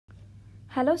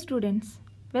Hello students,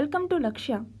 welcome to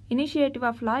Laqshya, Initiative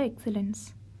of Law Excellence.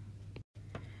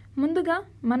 ముందుగా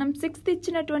మనం 6th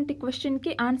ఇచ్చినటువంటి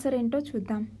క్వశ్చన్కి ఆన్సర్ ఏంటో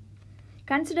చూద్దాం.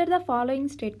 Consider the following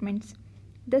statements.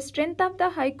 The strength of the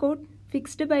High Court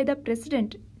fixed by the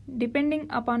President depending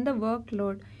upon the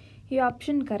workload. ఈ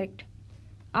option correct.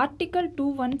 Article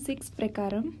 216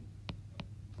 ప్రకారం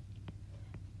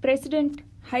president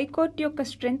high court యొక్క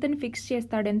స్ట్రెంగ్త్ని fix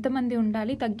చేస్తాడు, ఎంతమంది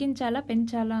ఉండాలి, తగ్గించాలా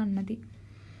పెంచాలా అన్నది.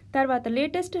 తర్వాత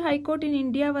latest high court in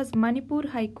India was Manipur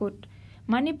high court.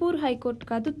 Manipur high court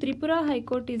కాదు, Tripura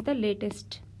high court is the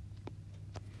latest.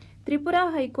 Tripura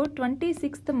high court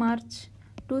 26th March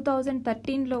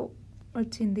 2013లో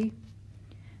వచ్చింది.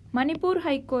 మణిపూర్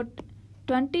హైకోర్ట్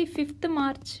 25th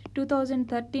March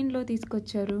 2013లో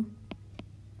తీసుకొచ్చారు.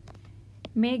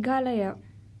 మేఘాలయ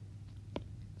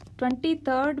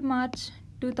 23rd March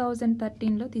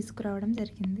 2013లో తీసుకురావడం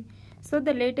జరిగింది. So the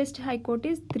latest high court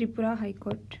is Tripura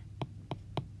high court.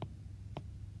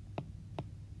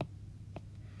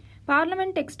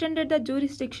 Parliament extended the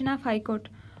jurisdiction of high court.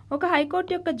 ఒక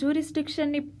high court యొక్క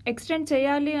జ్యూరిస్డిక్షన్ని extend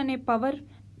చేయాలి అనే power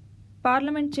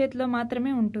parliament చేతిలో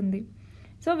మాత్రమే ఉంటుంది.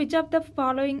 So which of the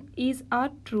following is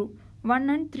are true? 1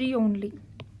 and 3 only.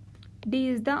 D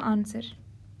is the answer.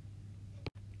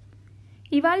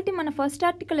 ఇవాల్టి మన ఫస్ట్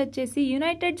ఆర్టికల్ వచ్చేసి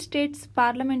యునైటెడ్ స్టేట్స్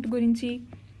పార్లమెంట్ గురించి.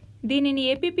 దీనిని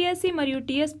ఏపీపీఎస్సీ మరియు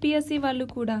టీఎస్పీఎస్సీ వాళ్ళు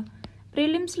కూడా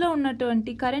ప్రిలిమ్స్లో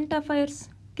ఉన్నటువంటి కరెంట్ అఫైర్స్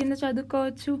కింద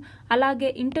చదువుకోవచ్చు, అలాగే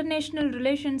ఇంటర్నేషనల్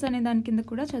రిలేషన్స్ అనే దాని కింద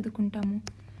కూడా చదువుకుంటాము.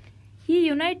 ఈ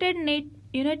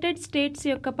యునైటెడ్ స్టేట్స్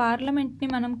యొక్క పార్లమెంట్ని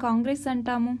మనం కాంగ్రెస్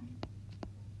అంటాము.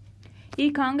 ఈ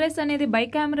కాంగ్రెస్ అనేది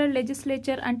బైకామరల్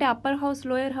లెజిస్లేచర్, అంటే అప్పర్ హౌస్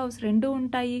లోయర్ హౌస్ రెండూ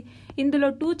ఉంటాయి. ఇందులో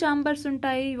 2 ఛాంబర్స్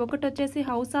ఉంటాయి. ఒకటి వచ్చేసి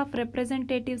హౌస్ ఆఫ్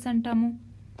రిప్రజెంటేటివ్స్ అంటాము,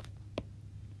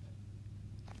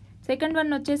 సెకండ్ వన్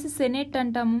వచ్చేసి సెనేట్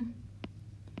అంటాము.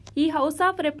 ఈ హౌస్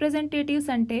ఆఫ్ రిప్రజెంటేటివ్స్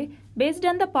అంటే బేస్డ్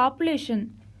ఆన్ ద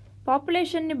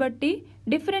పాపులేషన్ని బట్టి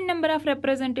డిఫరెంట్ నెంబర్ ఆఫ్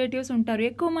రిప్రజెంటేటివ్స్ ఉంటారు.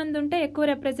 ఎక్కువ మంది ఉంటే ఎక్కువ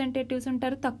రిప్రజెంటేటివ్స్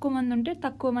ఉంటారు, తక్కువ మంది ఉంటే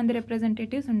తక్కువ మంది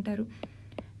రిప్రజెంటేటివ్స్ ఉంటారు,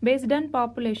 బేస్డ్ ఆన్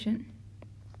పాపులేషన్.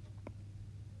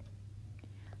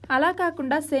 అలా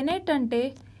కాకుండా సెనేట్ అంటే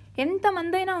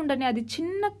ఎంతమంది అయినా ఉండని, అది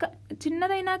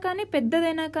చిన్నదైనా కానీ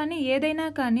పెద్దదైనా కానీ ఏదైనా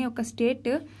కానీ ఒక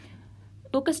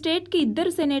స్టేట్కి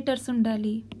 2 సెనేటర్స్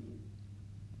ఉండాలి.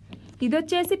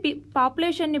 ఇదొచ్చేసి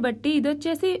పాపులేషన్ని బట్టి,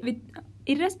 ఇదొచ్చేసి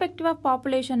ఇర్రెస్పెక్టివ్ ఆఫ్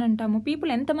పాపులేషన్ అంటాము.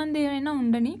 పీపుల్ ఎంతమంది అయినా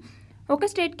ఉండని ఒక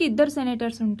స్టేట్కి 2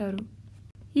 సెనేటర్స్ ఉంటారు.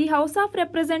 ఈ హౌస్ ఆఫ్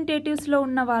రిప్రజెంటేటివ్స్లో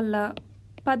ఉన్న వాళ్ళ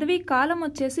పదవీ కాలం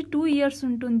వచ్చేసి 2 years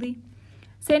ఉంటుంది.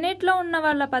 సెనేట్లో ఉన్న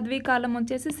వాళ్ళ పదవీ కాలం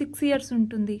వచ్చేసి 6 years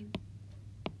ఉంటుంది.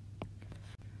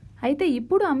 అయితే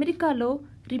ఇప్పుడు అమెరికాలో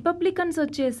రిపబ్లికన్స్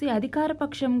వచ్చేసి అధికార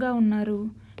పక్షంగా ఉన్నారు,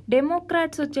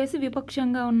 డెమోక్రాట్స్ వచ్చేసి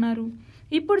విపక్షంగా ఉన్నారు.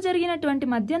 ఇప్పుడు జరిగినటువంటి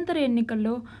మధ్యంతర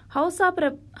ఎన్నికల్లో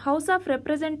హౌస్ ఆఫ్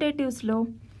రిప్రజెంటేటివ్స్లో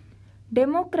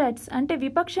డెమోక్రాట్స్ అంటే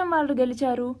విపక్షం వాళ్ళు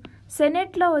గెలిచారు.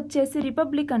 సెనేట్లో వచ్చేసి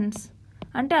రిపబ్లికన్స్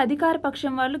అంటే అధికార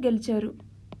పక్షం వాళ్ళు గెలిచారు.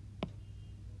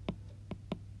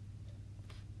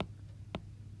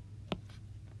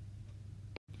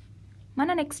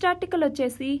 మన నెక్స్ట్ ఆర్టికల్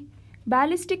వచ్చేసి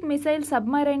బ్యాలిస్టిక్ మిసైల్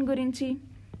సబ్మరైన్ గురించి.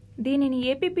 దీనిని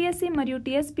ఏపీపీఎస్సీ మరియు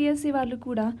టీఎస్పీఎస్సీ వాళ్ళు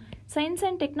కూడా సైన్స్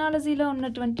అండ్ టెక్నాలజీలో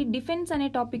ఉన్నటువంటి డిఫెన్స్ అనే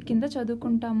టాపిక్ కింద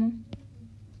చదువుకుంటాము.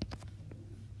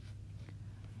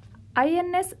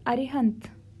 ఐఎన్ఎస్ అరిహంత్,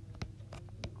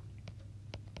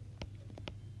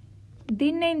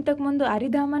 దీన్నే ఇంతకుముందు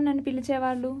అరిధామన్ అని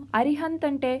పిలిచేవాళ్ళు. అరిహంత్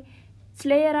అంటే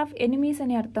స్లేయర్ ఆఫ్ ఎనిమీస్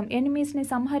అని అర్థం, ఎనిమీస్ని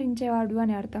సంహరించేవాడు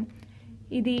అని అర్థం.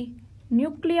 ఇది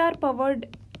nuclear powered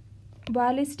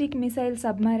ballistic missile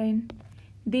submarine.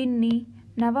 దీన్ని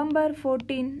నవంబర్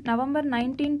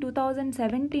 19,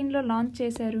 2017లో లాంచ్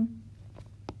చేశారు.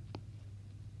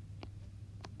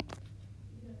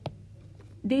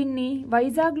 దీన్ని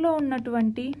వైజాగ్లో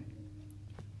ఉన్నటువంటి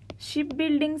షిప్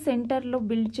బిల్డింగ్ సెంటర్లో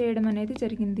బిల్డ్ చేయడం అనేది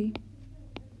జరిగింది.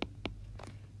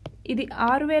 ఇది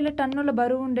 6,000 టన్నుల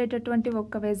బరువు ఉండేటటువంటి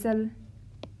ఒక వెజల్.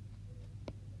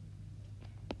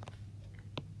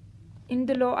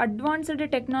 ఇందులో అడ్వాన్స్డ్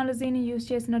టెక్నాలజీని యూజ్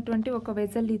చేసినటువంటి ఒక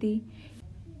వెజల్ ఇది.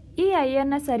 ఈ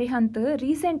ఐఎన్ఎస్ అరిహంత్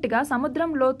రీసెంట్గా సముద్రం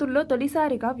లోతుల్లో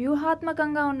తొలిసారిగా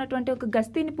వ్యూహాత్మకంగా ఉన్నటువంటి ఒక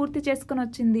గస్తీని పూర్తి చేసుకుని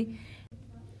వచ్చింది.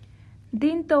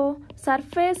 దీంతో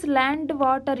సర్ఫేస్, ల్యాండ్,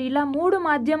 వాటర్ ఇలా 3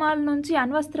 మాధ్యమాల నుంచి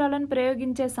అణ్వస్త్రాలను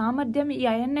ప్రయోగించే సామర్థ్యం ఈ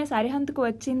ఐఎన్ఎస్ అరిహంత్కు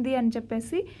వచ్చింది అని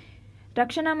చెప్పేసి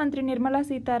రక్షణ మంత్రి నిర్మలా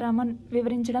సీతారామన్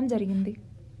వివరించడం జరిగింది.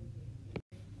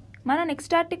 మన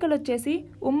నెక్స్ట్ ఆర్టికల్ వచ్చేసి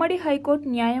ఉమ్మడి హైకోర్టు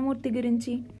న్యాయమూర్తి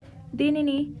గురించి.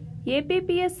 దీనిని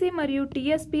ఏపీపీఎస్సీ మరియు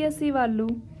టీఎస్పీఎస్సీ వాళ్ళు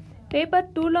పేపర్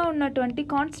 2లో ఉన్నటువంటి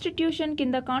కాన్స్టిట్యూషన్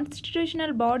కింద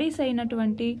కాన్స్టిట్యూషనల్ బాడీస్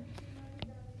అయినటువంటి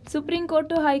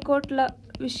సుప్రీంకోర్టు, హైకోర్టుల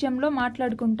విషయంలో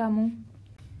మాట్లాడుకుంటాము.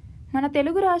 మన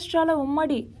తెలుగు రాష్ట్రాల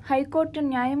ఉమ్మడి హైకోర్టు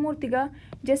న్యాయమూర్తిగా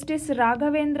జస్టిస్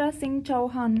రాఘవేంద్ర సింగ్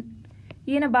చౌహాన్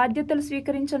ఈయన బాధ్యతలు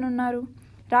స్వీకరించనున్నారు.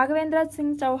 రాఘవేంద్ర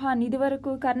సింగ్ చౌహాన్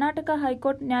ఇదివరకు కర్ణాటక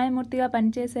హైకోర్టు న్యాయమూర్తిగా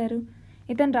పనిచేశారు.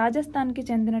 ఇతను రాజస్థాన్కి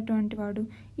చెందినటువంటి వాడు.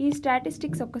 ఈ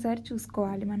స్టాటిస్టిక్స్ ఒక్కసారి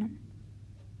చూసుకోవాలి మనం.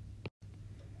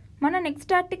 మన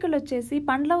నెక్స్ట్ ఆర్టికల్ వచ్చేసి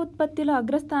పండ్ల ఉత్పత్తిలో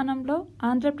అగ్రస్థానంలో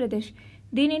ఆంధ్రప్రదేశ్.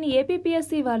 దీనిని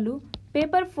APPSC వాళ్ళు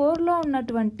పేపర్ 4లో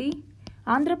ఉన్నటువంటి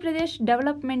ఆంధ్రప్రదేశ్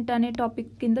డెవలప్మెంట్ అనే టాపిక్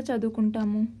కింద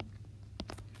చదువుకుంటాము.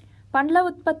 పండ్ల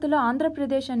ఉత్పత్తిలో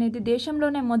ఆంధ్రప్రదేశ్ అనేది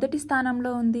దేశంలోనే మొదటి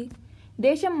స్థానంలో ఉంది.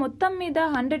 దేశం మొత్తం మీద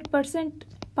 100%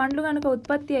 పండ్లు కనుక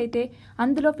ఉత్పత్తి అయితే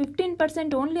అందులో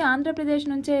 15% ఓన్లీ ఆంధ్రప్రదేశ్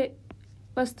నుంచే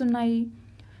వస్తున్నాయి.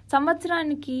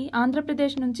 సంవత్సరానికి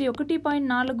ఆంధ్రప్రదేశ్ నుంచి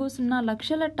 1.40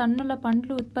 లక్షల టన్నుల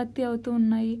పండ్లు ఉత్పత్తి అవుతూ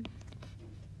ఉన్నాయి.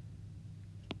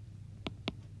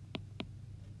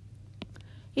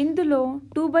 ఇందులో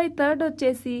 2/3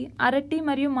 వచ్చేసి అరటి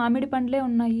మరియు మామిడి పండ్లే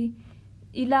ఉన్నాయి.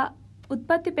 ఇలా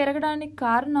ఉత్పత్తి పెరగడానికి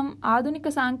కారణం ఆధునిక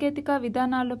సాంకేతిక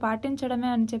విధానాలు పాటించడమే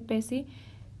అని చెప్పేసి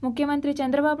ముఖ్యమంత్రి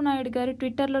చంద్రబాబు నాయుడు గారు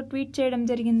ట్విట్టర్లో ట్వీట్ చేయడం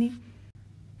జరిగింది.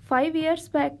 5 years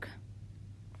బ్యాక్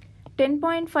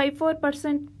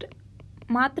 10.54%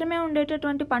 మాత్రమే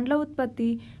ఉండేటటువంటి పండ్ల ఉత్పత్తి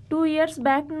 2 years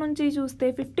బ్యాక్ నుంచి చూస్తే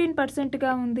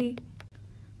 15%గా ఉంది.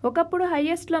 ఒకప్పుడు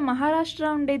హైయెస్ట్లో మహారాష్ట్ర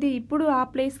ఉండేది, ఇప్పుడు ఆ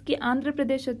ప్లేస్కి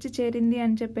ఆంధ్రప్రదేశ్ వచ్చి చేరింది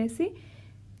అని చెప్పేసి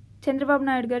చంద్రబాబు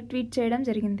నాయుడు గారు ట్వీట్ చేయడం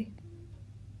జరిగింది.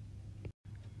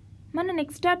 మన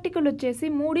నెక్స్ట్ ఆర్టికల్ వచ్చేసి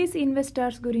మూడీస్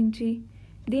ఇన్వెస్టర్స్ గురించి.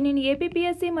 దీనిని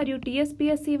APPSC మరియు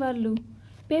TSPSC వాళ్ళు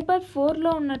పేపర్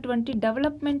 4లో ఉన్నటువంటి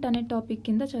డెవలప్మెంట్ అనే టాపిక్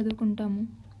కింద చదువుకుంటాము.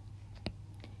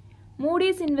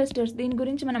 మూడీస్ ఇన్వెస్టర్స్ దీని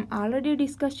గురించి మనం ఆల్రెడీ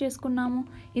డిస్కస్ చేసుకున్నాము.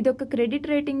 ఇదొక క్రెడిట్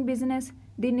రేటింగ్ బిజినెస్.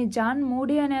 దీన్ని జాన్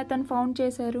మూడీ అనే అతను ఫౌండ్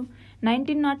చేశారు.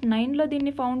 1909లో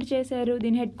దీన్ని ఫౌండ్ చేశారు.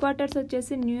 దీని హెడ్ క్వార్టర్స్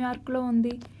వచ్చేసి న్యూయార్క్లో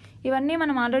ఉంది. ఇవన్నీ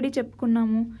మనం ఆల్రెడీ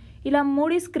చెప్పుకున్నాము. ఇలా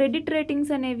మూడీస్ క్రెడిట్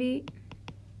రేటింగ్స్ అనేవి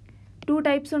 2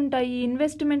 types ఉంటాయి.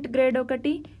 ఇన్వెస్ట్మెంట్ గ్రేడ్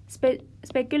ఒకటి,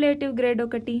 స్పెక్యులేటివ్ గ్రేడ్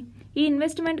ఒకటి. ఈ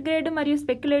ఇన్వెస్ట్మెంట్ గ్రేడ్ మరియు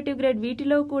స్పెక్యులేటివ్ గ్రేడ్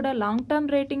వీటిలో కూడా లాంగ్ టర్మ్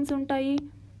రేటింగ్స్ ఉంటాయి,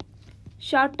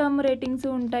 షార్ట్ టర్మ్ రేటింగ్స్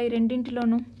ఉంటాయి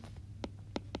రెండింటిలోనూ.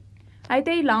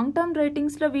 అయితే ఈ లాంగ్ టర్మ్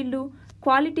రేటింగ్స్లో వీళ్ళు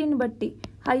క్వాలిటీని బట్టి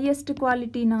హైయెస్ట్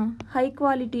క్వాలిటీనా, హై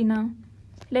క్వాలిటీనా,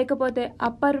 లేకపోతే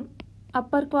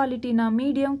అప్పర్ క్వాలిటీనా,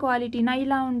 మీడియం క్వాలిటీనా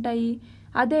ఇలా ఉంటాయి.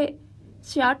 అదే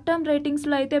షార్ట్ టర్మ్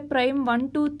రేటింగ్స్లో అయితే ప్రైమ్ 1,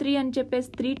 2, 3 అని చెప్పేసి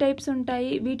 3 types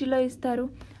ఉంటాయి, వీటిలో ఇస్తారు.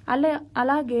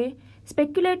 అలాగే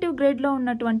స్పెక్యులేటివ్ గ్రేడ్లో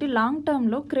ఉన్నటువంటి లాంగ్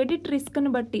టర్మ్లో క్రెడిట్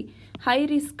రిస్క్ని బట్టి హై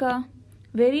రిస్కా,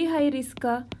 వెరీ హై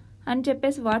రిస్కా అని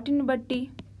చెప్పేసి వాటిని బట్టి,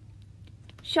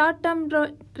 షార్ట్ టర్మ్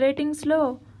రేటింగ్స్లో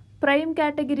ప్రైమ్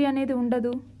కేటగిరీ అనేది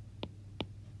ఉండదు,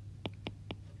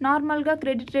 నార్మల్గా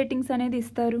క్రెడిట్ రేటింగ్స్ అనేది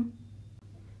ఇస్తారు.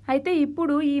 అయితే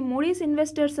ఇప్పుడు ఈ మూడీస్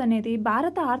ఇన్వెస్టర్స్ అనేది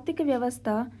భారత ఆర్థిక వ్యవస్థ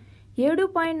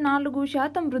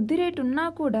 7.4% వృద్ధి రేటు ఉన్నా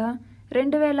కూడా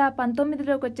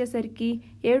 2019లోకి వచ్చేసరికి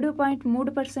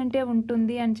 7.3%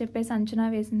 ఉంటుంది అని చెప్పేసి అంచనా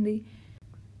వేసింది.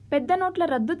 పెద్ద నోట్ల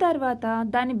రద్దు తర్వాత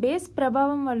దాని బేస్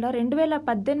ప్రభావం వల్ల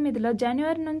 2018లో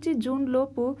జనవరి నుంచి జూన్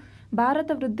లోపు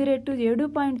భారత వృద్ధి రేటు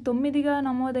 7.9గా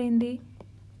నమోదైంది.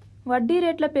 వడ్డీ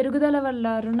రేట్ల పెరుగుదల వల్ల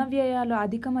రుణ వ్యయాలు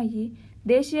అధికమయ్యి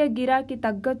దేశీయ గిరాకీ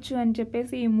తగ్గొచ్చు అని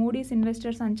చెప్పేసి ఈ మూడీస్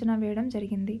ఇన్వెస్టర్స్ అంచనా వేయడం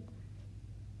జరిగింది.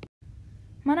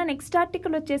 మన నెక్స్ట్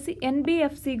ఆర్టికల్ వచ్చేసి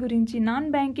NBFC గురించి, నాన్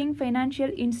బ్యాంకింగ్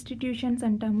ఫైనాన్షియల్ ఇన్స్టిట్యూషన్స్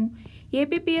అంటాము.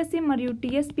 APPSC మరియు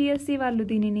TSPSC వాళ్ళు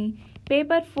దీనిని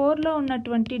పేపర్ 4లో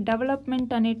ఉన్నటువంటి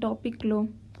డెవలప్మెంట్ అనే టాపిక్లో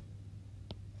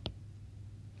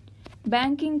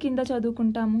బ్యాంకింగ్ కింద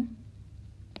చదువుకుంటాము.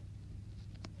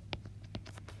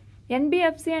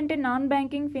 NBFC అంటే నాన్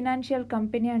బ్యాంకింగ్ ఫైనాన్షియల్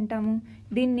కంపెనీ అంటాము.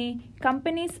 దీన్ని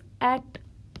కంపెనీస్ యాక్ట్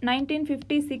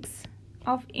 1956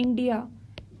 ఆఫ్ ఇండియా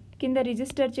కింద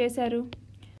రిజిస్టర్ చేశారు.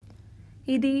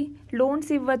 ఇది లోన్స్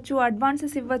ఇవ్వచ్చు,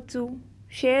 అడ్వాన్సెస్ ఇవ్వచ్చు,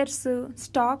 shares,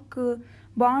 stock,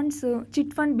 bonds,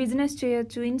 chit fund business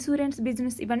చేయొచ్చు, ఇన్సూరెన్స్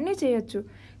బిజినెస్ ఇవన్నీ చేయొచ్చు.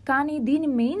 కానీ దీని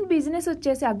మెయిన్ బిజినెస్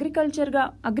వచ్చేసి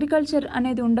అగ్రికల్చర్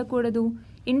అనేది ఉండకూడదు,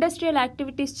 ఇండస్ట్రియల్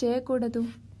యాక్టివిటీస్ చేయకూడదు.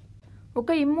 ఒక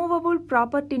ఇమ్మూవబుల్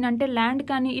ప్రాపర్టీని అంటే ల్యాండ్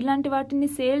కానీ ఇలాంటి వాటిని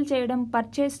సేల్ చేయడం,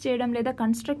 పర్చేస్ చేయడం లేదా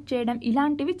కన్స్ట్రక్ట్ చేయడం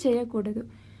ఇలాంటివి చేయకూడదు.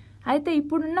 అయితే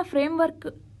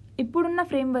ఇప్పుడున్న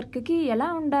ఫ్రేమ్వర్క్కి ఎలా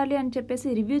ఉండాలి అని చెప్పేసి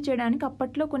రివ్యూ చేయడానికి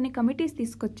అప్పట్లో కొన్ని కమిటీస్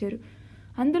తీసుకొచ్చారు.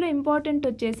 అందులో ఇంపార్టెంట్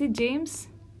వచ్చేసి జేమ్స్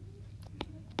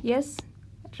ఎస్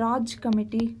రాజ్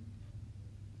కమిటీ,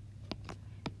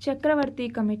 చక్రవర్తి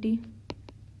కమిటీ,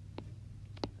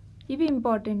 ఇవి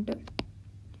ఇంపార్టెంట్.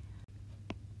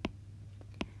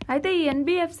 అయితే ఈ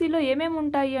NBFCలో ఏమేమి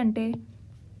ఉంటాయి అంటే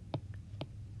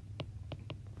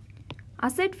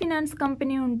అసెట్ ఫినాన్స్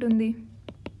కంపెనీ ఉంటుంది,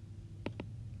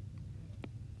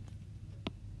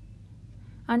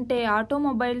 అంటే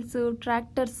ఆటోమొబైల్స్,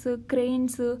 ట్రాక్టర్స్,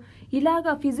 క్రెయిన్స్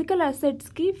ఇలాగా ఫిజికల్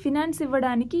అసెట్స్కి ఫినాన్స్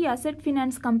ఇవ్వడానికి అసెట్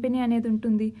ఫినాన్స్ కంపెనీ అనేది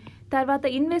ఉంటుంది. తర్వాత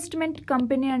ఇన్వెస్ట్మెంట్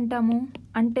కంపెనీ అంటాము,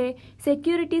 అంటే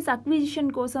సెక్యూరిటీస్ అక్విజిషన్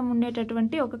కోసం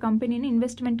ఉండేటటువంటి ఒక కంపెనీని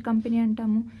ఇన్వెస్ట్మెంట్ కంపెనీ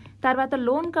అంటాము. తర్వాత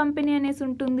లోన్ కంపెనీ అనేసి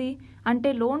ఉంటుంది, అంటే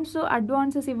లోన్స్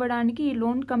అడ్వాన్సెస్ ఇవ్వడానికి ఈ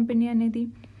లోన్ కంపెనీ అనేది.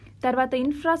 తర్వాత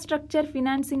ఇన్ఫ్రాస్ట్రక్చర్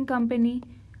ఫినాన్సింగ్ కంపెనీ,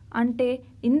 అంటే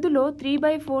ఇందులో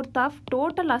 3/4 ఆఫ్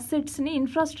టోటల్ అసెట్స్ని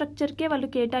ఇన్ఫ్రాస్ట్రక్చర్కే వాళ్ళు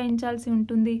కేటాయించాల్సి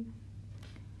ఉంటుంది.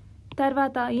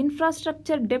 తర్వాత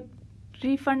ఇన్ఫ్రాస్ట్రక్చర్ డెట్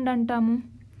రీఫండ్ అంటాము,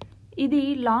 ఇది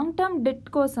లాంగ్ టర్మ్ డెట్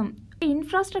కోసం.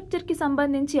 ఇన్ఫ్రాస్ట్రక్చర్కి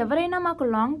సంబంధించి ఎవరైనా మాకు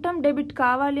లాంగ్ టర్మ్ డెబిట్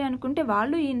కావాలి అనుకుంటే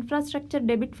వాళ్ళు ఈ ఇన్ఫ్రాస్ట్రక్చర్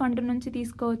డెబిట్ ఫండ్ నుంచి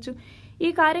తీసుకోవచ్చు. ఈ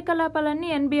కార్యకలాపాలన్నీ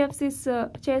ఎన్బిఎఫ్సిస్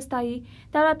చేస్తాయి.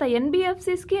 తర్వాత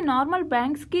ఎన్బిఎఫ్సిస్కి నార్మల్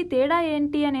బ్యాంక్స్కి తేడా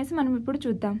ఏంటి అనేసి మనం ఇప్పుడు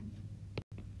చూద్దాం.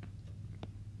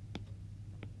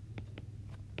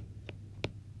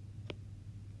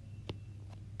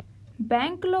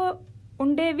 బ్యాంకులో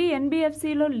ఉండేవి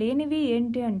ఎన్బిఎఫ్సిలో లేనివి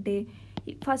ఏంటి అంటే,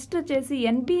 ఫస్ట్ వచ్చేసి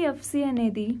ఎన్బిఎఫ్సి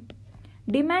అనేది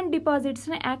డిమాండ్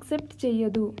డిపాజిట్స్ని యాక్సెప్ట్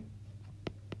చేయదు,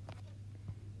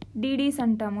 డీడీస్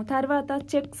అంటాము. తర్వాత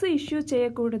చెక్స్ ఇష్యూ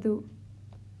చేయకూడదు.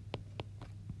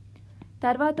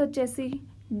 తర్వాత వచ్చేసి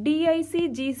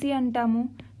డిఐసిజిసి అంటాము,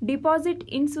 deposit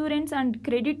insurance and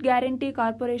credit guarantee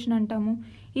corporation అంటాము.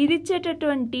 ఇది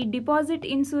ఇచ్చేటటువంటి డిపాజిట్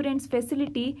ఇన్సూరెన్స్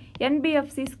ఫెసిలిటీ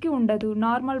ఎన్బిఎఫ్సిస్కి ఉండదు,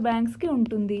 నార్మల్ బ్యాంక్స్కి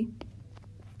ఉంటుంది.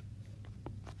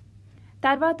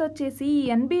 తర్వాత వచ్చేసి ఈ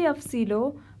ఎన్బిఎఫ్సిలో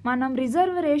మనం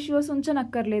రిజర్వ్ రేషియోస్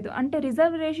ఉంచనక్కర్లేదు. అంటే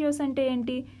రిజర్వ్ రేషియోస్ అంటే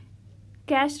ఏంటి?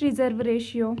 Cash reserve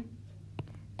ratio,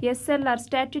 SLR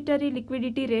statutory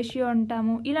liquidity ratio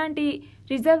అంటాము. ఇలాంటి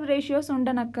రిజర్వ్ రేషియోస్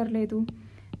ఉండనక్కర్లేదు.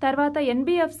 తర్వాత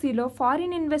ఎన్బిఎఫ్సిలో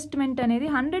ఫారిన్ ఇన్వెస్ట్మెంట్ అనేది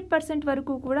 100%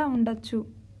 వరకు కూడా ఉండొచ్చు,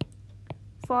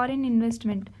 ఫారిన్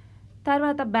ఇన్వెస్ట్మెంట్.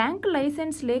 తర్వాత బ్యాంక్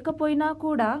లైసెన్స్ లేకపోయినా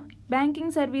కూడా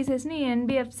బ్యాంకింగ్ సర్వీసెస్ని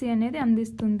ఎన్బిఎఫ్సి అనేది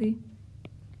అందిస్తుంది.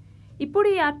 ఇప్పుడు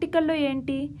ఈ ఆర్టికల్లో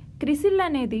ఏంటి, క్రిసిల్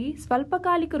అనేది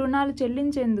స్వల్పకాలిక రుణాలు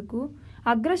చెల్లించేందుకు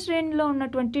అగ్రశ్రేణిలో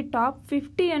ఉన్నటువంటి టాప్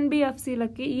 50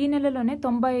 ఎన్బిఎఫ్సిలకి ఈ నెలలోనే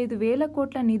 95,000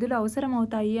 కోట్ల నిధులు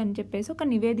అవసరమవుతాయి అని చెప్పేసి ఒక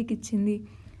నివేదిక ఇచ్చింది.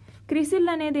 క్రిసిల్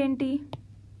అనేది ఏంటి?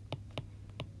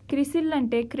 క్రిసిల్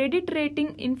అంటే credit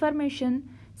rating information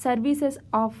services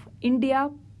of India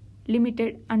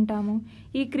limited అంటాము.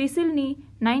 ఈ క్రిసిల్ని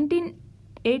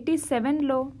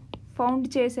 1987లో ఫౌండ్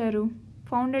చేశారు,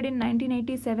 founded in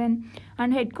 1987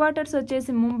 and head quarters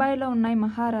వచ్చేసి ముంబైలో ఉన్నాయి,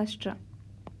 మహారాష్ట్ర.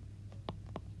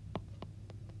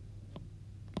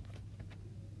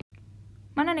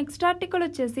 మన నెక్స్ట్ ఆర్టికల్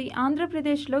వచ్చేసి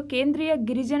ఆంధ్రప్రదేశ్లో కేంద్రీయ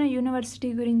గిరిజన యూనివర్సిటీ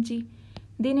గురించి.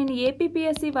 దీనిని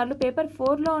ఏపీపీఎస్సీ వాళ్ళు పేపర్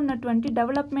 4లో ఉన్నటువంటి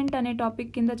డెవలప్మెంట్ అనే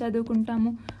టాపిక్ కింద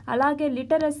చదువుకుంటాము, అలాగే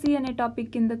లిటరసీ అనే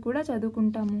టాపిక్ కింద కూడా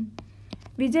చదువుకుంటాము.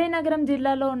 విజయనగరం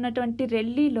జిల్లాలో ఉన్నటువంటి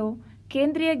రెల్లీలో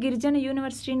కేంద్రీయ గిరిజన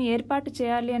యూనివర్సిటీని ఏర్పాటు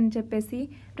చేయాలి అని చెప్పేసి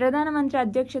ప్రధానమంత్రి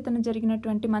అధ్యక్షతన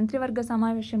జరిగినటువంటి మంత్రివర్గ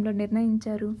సమావేశంలో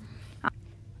నిర్ణయించారు.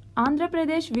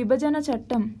 ఆంధ్రప్రదేశ్ విభజన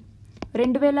చట్టం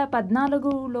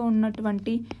 2014లో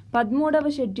ఉన్నటువంటి 13వ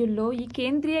షెడ్యూల్లో ఈ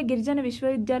కేంద్రీయ గిరిజన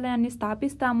విశ్వవిద్యాలయాన్ని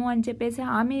స్థాపిస్తాము అని చెప్పేసి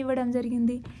హామీ ఇవ్వడం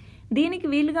జరిగింది. దీనికి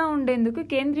వీలుగా ఉండేందుకు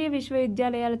కేంద్రీయ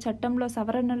విశ్వవిద్యాలయాల చట్టంలో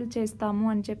సవరణలు చేస్తాము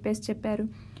అని చెప్పేసి చెప్పారు.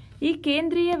 ఈ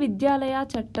కేంద్రీయ విద్యాలయ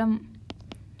చట్టం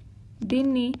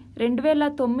దీన్ని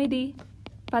 2009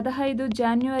 15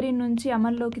 జనవరి నుంచి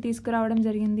అమల్లోకి తీసుకురావడం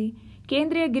జరిగింది.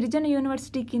 కేంద్రీయ గిరిజన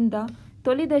యూనివర్సిటీ కింద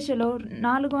తొలి దశలో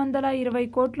 420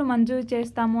 కోట్లు మంజూరు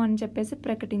చేస్తాము అని చెప్పేసి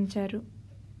ప్రకటించారు.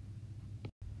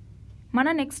 మన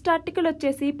నెక్స్ట్ ఆర్టికల్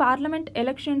వచ్చేసి పార్లమెంట్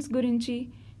ఎలక్షన్స్ గురించి.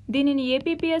 దీనిని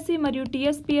ఏపీపీఎస్సీ మరియు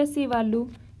టీఎస్పీఎస్సీ వాళ్ళు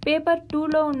పేపర్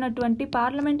 2లో ఉన్నటువంటి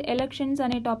పార్లమెంట్ ఎలక్షన్స్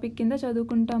అనే టాపిక్ కింద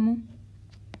చదువుకుంటాము.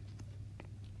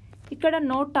 ఇక్కడ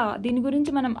నోటా, దీని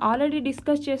గురించి మనం ఆల్రెడీ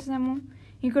డిస్కస్ చేసాము.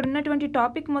 ఇక్కడ ఉన్నటువంటి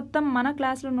టాపిక్ మొత్తం మన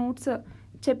క్లాస్లో నోట్స్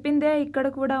చెప్పిందే ఇక్కడ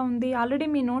కూడా ఉంది. ఆల్రెడీ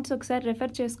మీ నోట్స్ ఒకసారి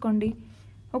రెఫర్ చేసుకోండి.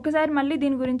 ఒకసారి మళ్ళీ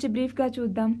దీని గురించి బ్రీఫ్గా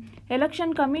చూద్దాం.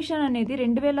 ఎలక్షన్ కమిషన్ అనేది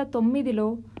 2009లో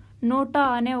నోటా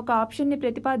అనే ఒక ఆప్షన్ని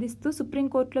ప్రతిపాదిస్తూ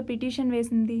సుప్రీంకోర్టులో పిటిషన్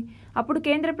వేసింది. అప్పుడు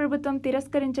కేంద్ర ప్రభుత్వం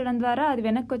తిరస్కరించడం ద్వారా అది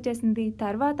వెనక్కి వచ్చేసింది.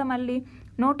 తర్వాత మళ్ళీ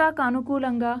నోటాకు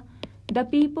అనుకూలంగా the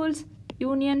peoples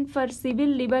union for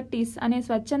civil liberties అనే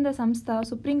స్వచ్ఛంద సంస్థ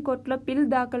సుప్రీంకోర్టులో పిల్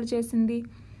దాఖలు చేసింది.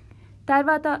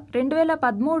 తర్వాత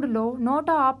 2013లో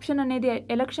నోటా ఆప్షన్ అనేది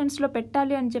ఎలక్షన్స్లో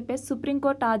పెట్టాలి అని చెప్పేసి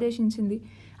సుప్రీంకోర్టు ఆదేశించింది.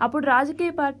 అప్పుడు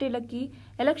రాజకీయ పార్టీలకి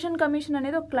ఎలక్షన్ కమిషన్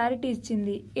అనేది ఒక క్లారిటీ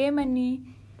ఇచ్చింది. ఏమని?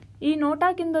 ఈ నోటా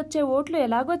కింద వచ్చే ఓట్లు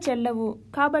ఎలాగో చెల్లవు,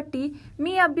 కాబట్టి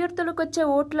మీ అభ్యర్థులకు వచ్చే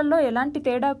ఓట్లలో ఎలాంటి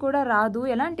తేడా కూడా రాదు,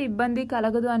 ఎలాంటి ఇబ్బంది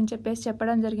కలగదు అని చెప్పేసి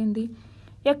చెప్పడం జరిగింది.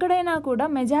 ఎక్కడైనా కూడా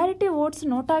మెజారిటీ ఓట్స్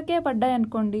నోటాకే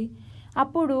పడ్డాయనుకోండి,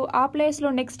 అప్పుడు ఆ ప్లేస్లో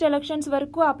నెక్స్ట్ ఎలక్షన్స్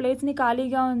వరకు ఆ ప్లేస్ని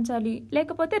ఖాళీగా ఉంచాలి,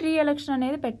 లేకపోతే రీఎలక్షన్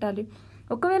అనేది పెట్టాలి.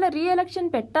 ఒకవేళ రీఎలక్షన్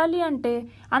పెట్టాలి అంటే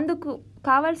అందుకు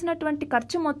కావాల్సినటువంటి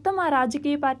ఖర్చు మొత్తం ఆ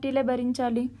రాజకీయ పార్టీలే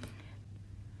భరించాలి.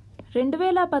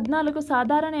 2014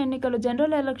 సాధారణ ఎన్నికలు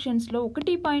జనరల్ ఎలక్షన్స్లో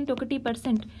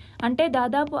 1.1% అంటే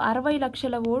దాదాపు 60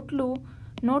 లక్షల ఓట్లు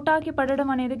నోటాకి పడడం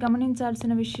అనేది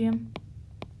గమనించాల్సిన విషయం.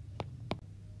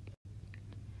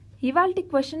 ఇవాల్టి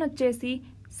క్వశ్చన్ వచ్చేసి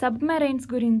సబ్మెరైన్స్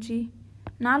గురించి.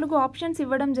 4 ఆప్షన్స్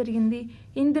ఇవ్వడం జరిగింది.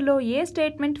 ఇందులో ఏ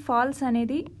స్టేట్మెంట్ ఫాల్స్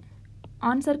అనేది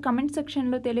ఆన్సర్ కమెంట్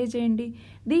సెక్షన్లో తెలియజేయండి.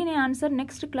 దీని ఆన్సర్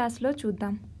నెక్స్ట్ క్లాస్లో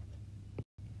చూద్దాం.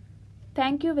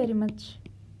 Thank you very much.